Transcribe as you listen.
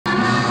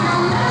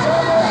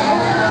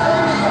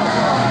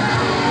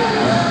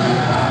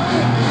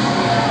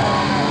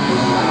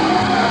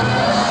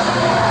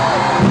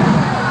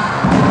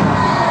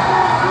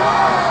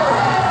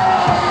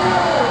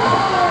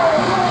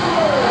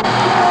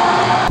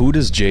Who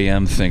does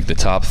JM think the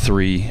top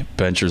 3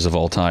 benchers of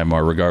all time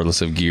are,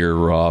 regardless of gear,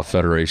 raw,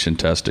 federation,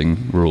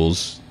 testing,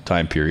 rules,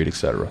 time period,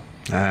 etc.?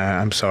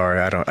 I'm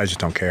sorry, I just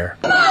don't care.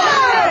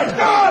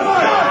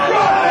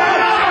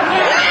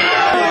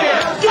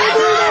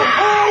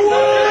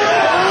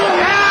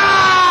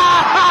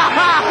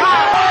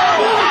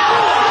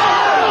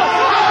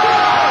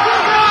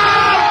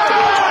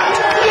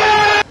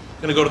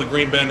 Gonna go to the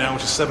green band now,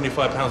 which is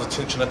 75 pounds of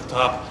tension at the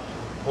top.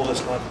 Pull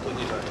this line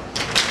completely back.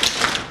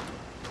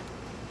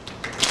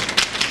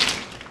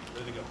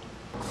 Ready to go.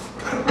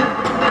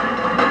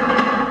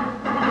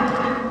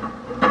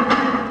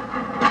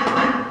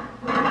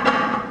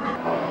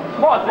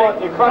 Come on,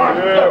 Zeke. Come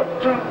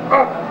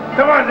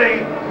on,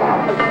 Zeke.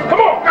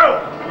 Come on, go.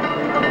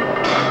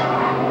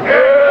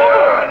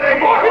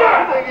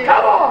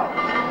 Come on.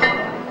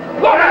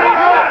 Look.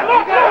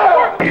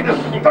 You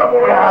just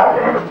stumbled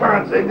around the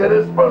turn, Zeke. That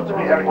is supposed to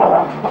be having.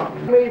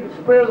 Maybe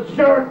spare the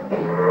shirt.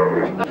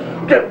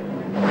 Get.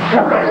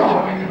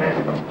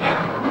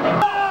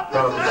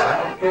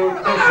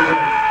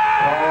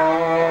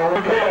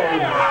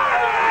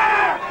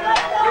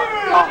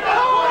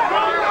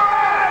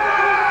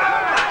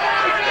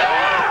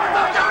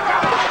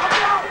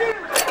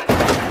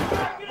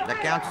 That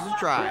counts as a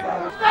try.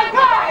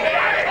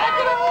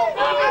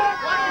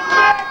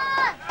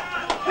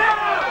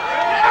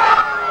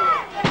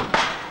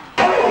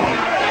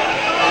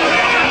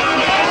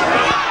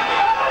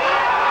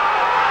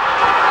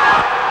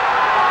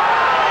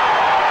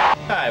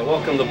 Hi,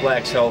 welcome to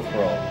Black's Health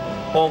World,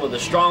 home of the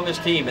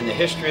strongest team in the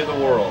history of the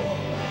world.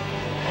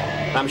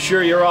 I'm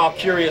sure you're all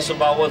curious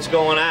about what's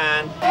going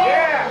on.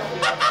 Yeah!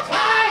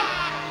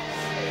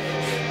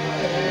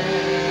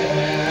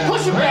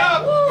 Push him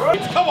back!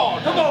 Come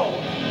on!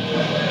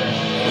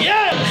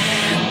 Yes!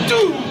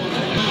 Dude!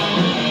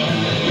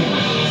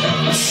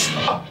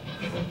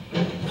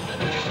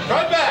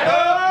 Right back!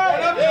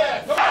 Right up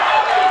there!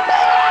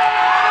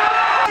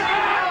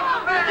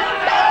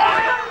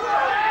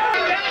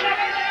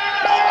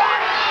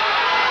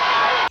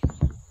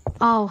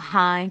 Oh,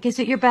 Hank, is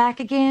it your back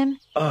again?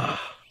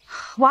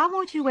 Why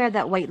won't you wear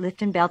that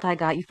weightlifting belt I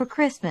got you for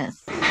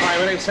Christmas? Hi,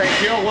 my name's St.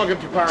 Joe. Welcome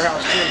to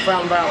Powerhouse in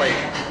Fountain Valley.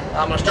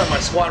 I'm going to start my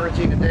squat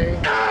routine today.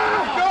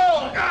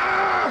 Go!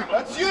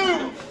 That's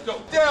you! Go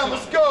down,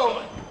 let's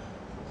go!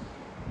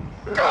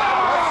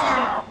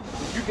 That's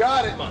you! You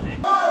got it!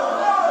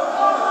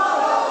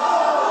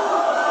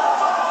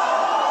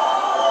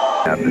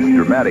 This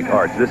dramatic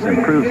arch, this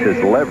improves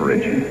his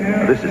leverage.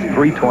 This is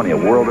 320, a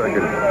world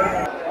record.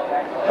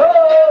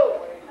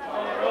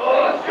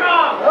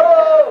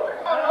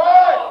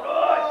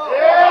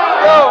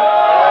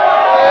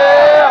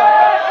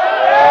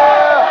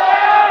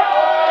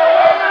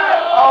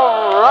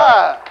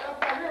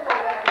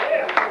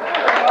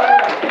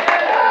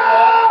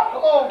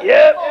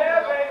 Yep.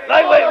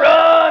 Lightweight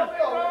run.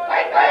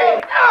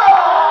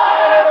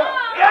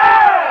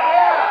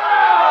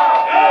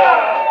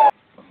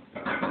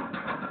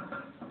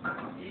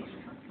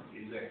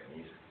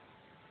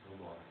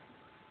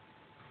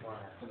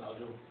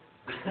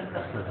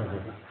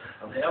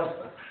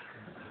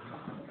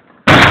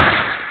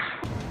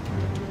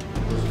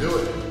 Let's do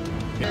it.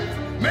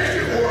 Make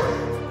it work.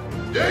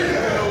 There you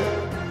go.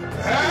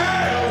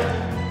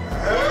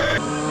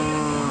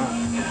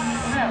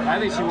 I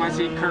think she wants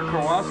to eat Kurt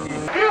Kowalski. I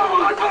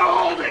want to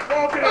hold it.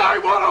 I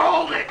want to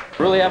hold it.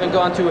 Really haven't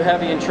gone too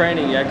heavy in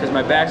training yet because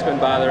my back's been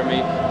bothering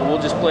me, but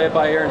we'll just play it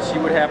by ear and see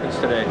what happens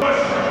today.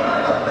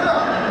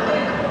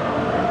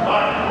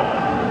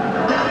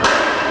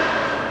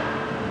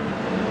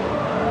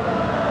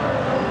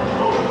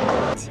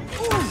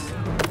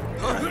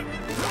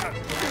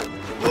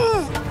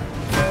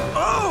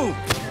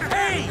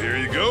 Here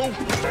you go.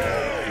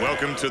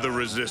 Welcome to the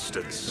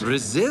Resistance.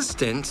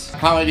 Resistance?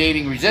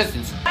 Accommodating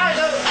resistance.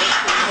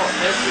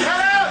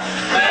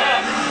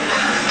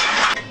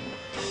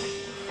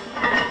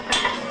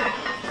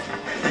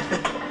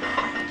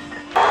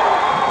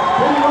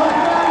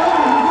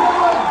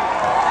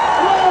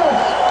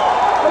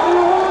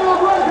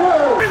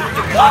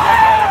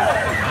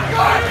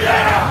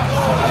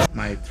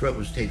 My throat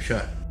was taped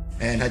shut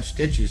and had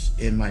stitches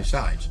in my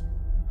sides.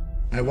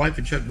 My wife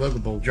and Chuck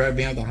Vocapole drive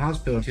me out of the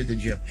hospital to the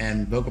gym,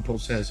 and Vocapole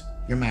says,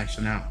 "You're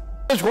maxing out."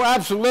 This will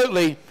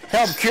absolutely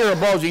help cure a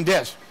bulging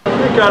disc.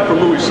 Thank God for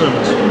Louis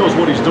Simmons. He knows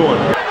what he's doing.